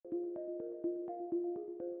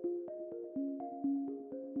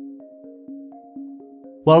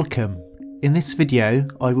Welcome! In this video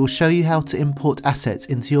I will show you how to import assets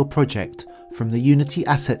into your project from the Unity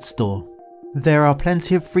Asset Store. There are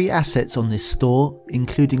plenty of free assets on this store,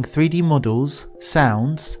 including 3D models,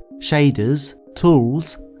 sounds, shaders,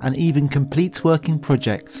 tools, and even complete working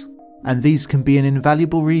projects. And these can be an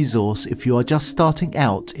invaluable resource if you are just starting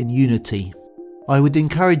out in Unity. I would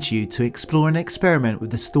encourage you to explore and experiment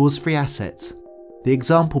with the store's free assets, the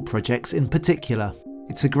example projects in particular.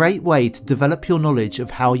 It's a great way to develop your knowledge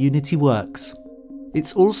of how Unity works.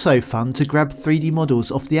 It's also fun to grab 3D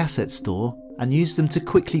models off the asset store and use them to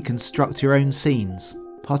quickly construct your own scenes,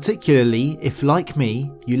 particularly if, like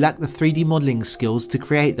me, you lack the 3D modelling skills to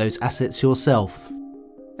create those assets yourself.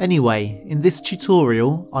 Anyway, in this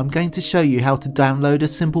tutorial I'm going to show you how to download a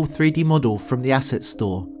simple 3D model from the asset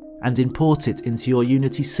store and import it into your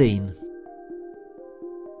Unity scene.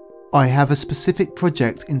 I have a specific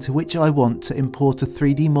project into which I want to import a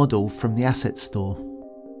 3D model from the asset store.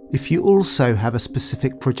 If you also have a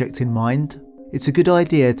specific project in mind, it's a good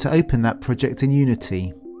idea to open that project in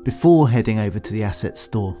Unity before heading over to the asset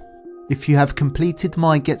store. If you have completed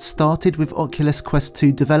my Get Started with Oculus Quest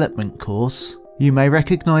 2 development course, you may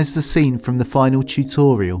recognise the scene from the final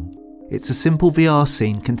tutorial. It's a simple VR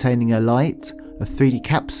scene containing a light, a 3D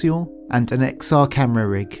capsule, and an XR camera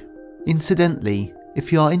rig. Incidentally,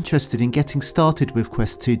 if you are interested in getting started with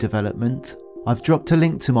Quest 2 development, I've dropped a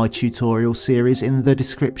link to my tutorial series in the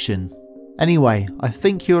description. Anyway, I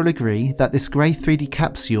think you'll agree that this grey 3D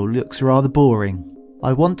capsule looks rather boring.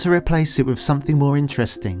 I want to replace it with something more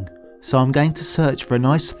interesting, so I'm going to search for a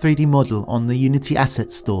nice 3D model on the Unity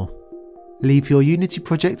Asset Store. Leave your Unity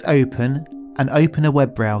project open and open a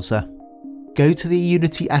web browser. Go to the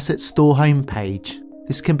Unity Asset Store homepage.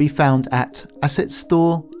 This can be found at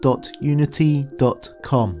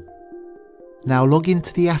assetstore.unity.com. Now log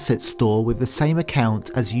into the Asset Store with the same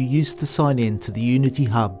account as you used to sign in to the Unity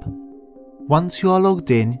Hub. Once you are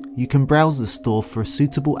logged in, you can browse the store for a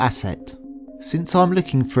suitable asset. Since I'm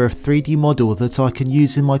looking for a 3D model that I can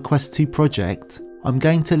use in my Quest 2 project, I'm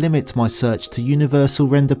going to limit my search to Universal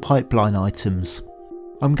Render Pipeline items.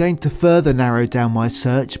 I'm going to further narrow down my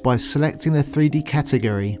search by selecting the 3D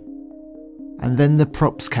category, and then the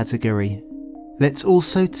props category. Let's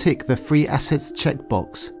also tick the free assets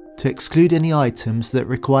checkbox to exclude any items that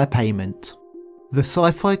require payment. The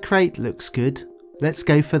sci-fi crate looks good, let's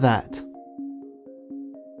go for that.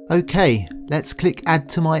 Okay, let's click Add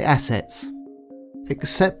to my assets.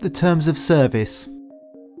 Accept the terms of service.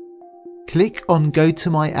 Click on Go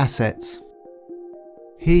to my assets.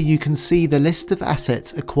 Here you can see the list of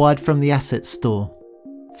assets acquired from the asset store.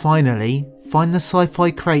 Finally, find the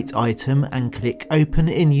sci-fi crate item and click Open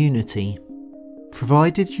in Unity.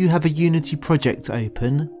 Provided you have a Unity project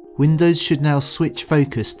open, Windows should now switch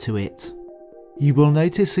focus to it. You will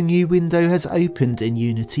notice a new window has opened in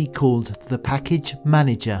Unity called the Package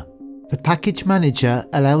Manager. The Package Manager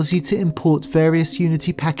allows you to import various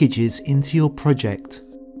Unity packages into your project.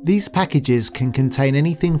 These packages can contain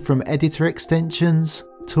anything from editor extensions,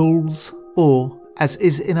 tools, or, as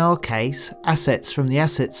is in our case, assets from the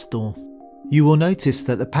asset store. You will notice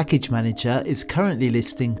that the Package Manager is currently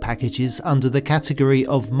listing packages under the category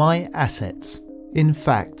of My Assets. In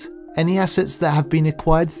fact, any assets that have been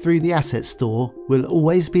acquired through the asset store will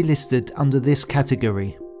always be listed under this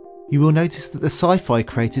category. You will notice that the sci-fi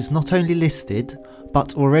crate is not only listed,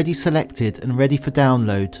 but already selected and ready for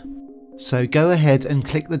download. So go ahead and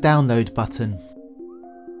click the download button.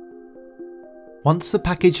 Once the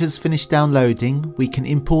package has finished downloading, we can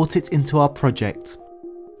import it into our project.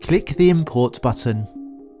 Click the Import button.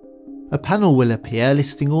 A panel will appear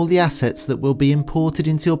listing all the assets that will be imported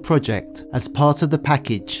into your project as part of the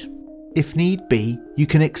package. If need be, you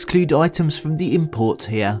can exclude items from the import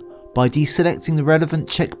here by deselecting the relevant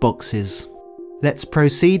checkboxes. Let's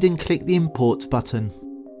proceed and click the Import button.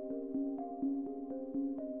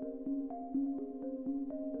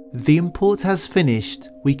 The import has finished,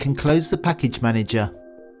 we can close the Package Manager.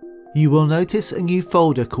 You will notice a new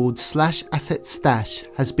folder called /AssetStash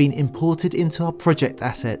has been imported into our project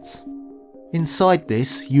assets. Inside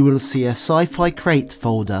this, you will see a Sci-Fi Crate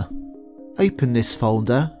folder. Open this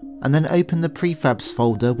folder, and then open the Prefabs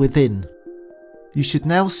folder within. You should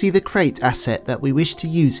now see the crate asset that we wish to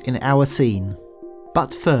use in our scene.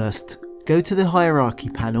 But first, go to the Hierarchy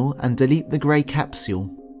panel and delete the grey capsule.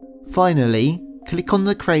 Finally, click on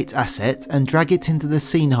the crate asset and drag it into the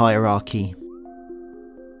scene hierarchy.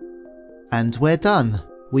 And we're done!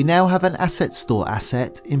 We now have an asset store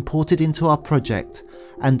asset imported into our project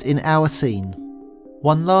and in our scene.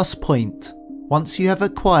 One last point, once you have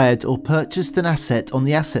acquired or purchased an asset on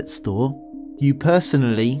the asset store, You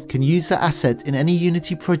personally can use that asset in any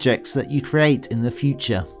Unity projects that you create in the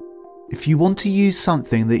future. If you want to use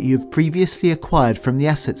something that you have previously acquired from the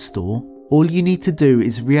asset store, all you need to do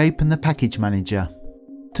is reopen the package manager.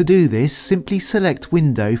 To do this, simply select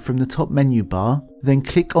Window from the top menu bar, then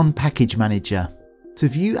click on Package Manager. To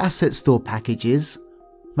view Asset Store packages,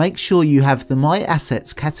 make sure you have the My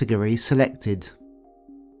Assets category selected.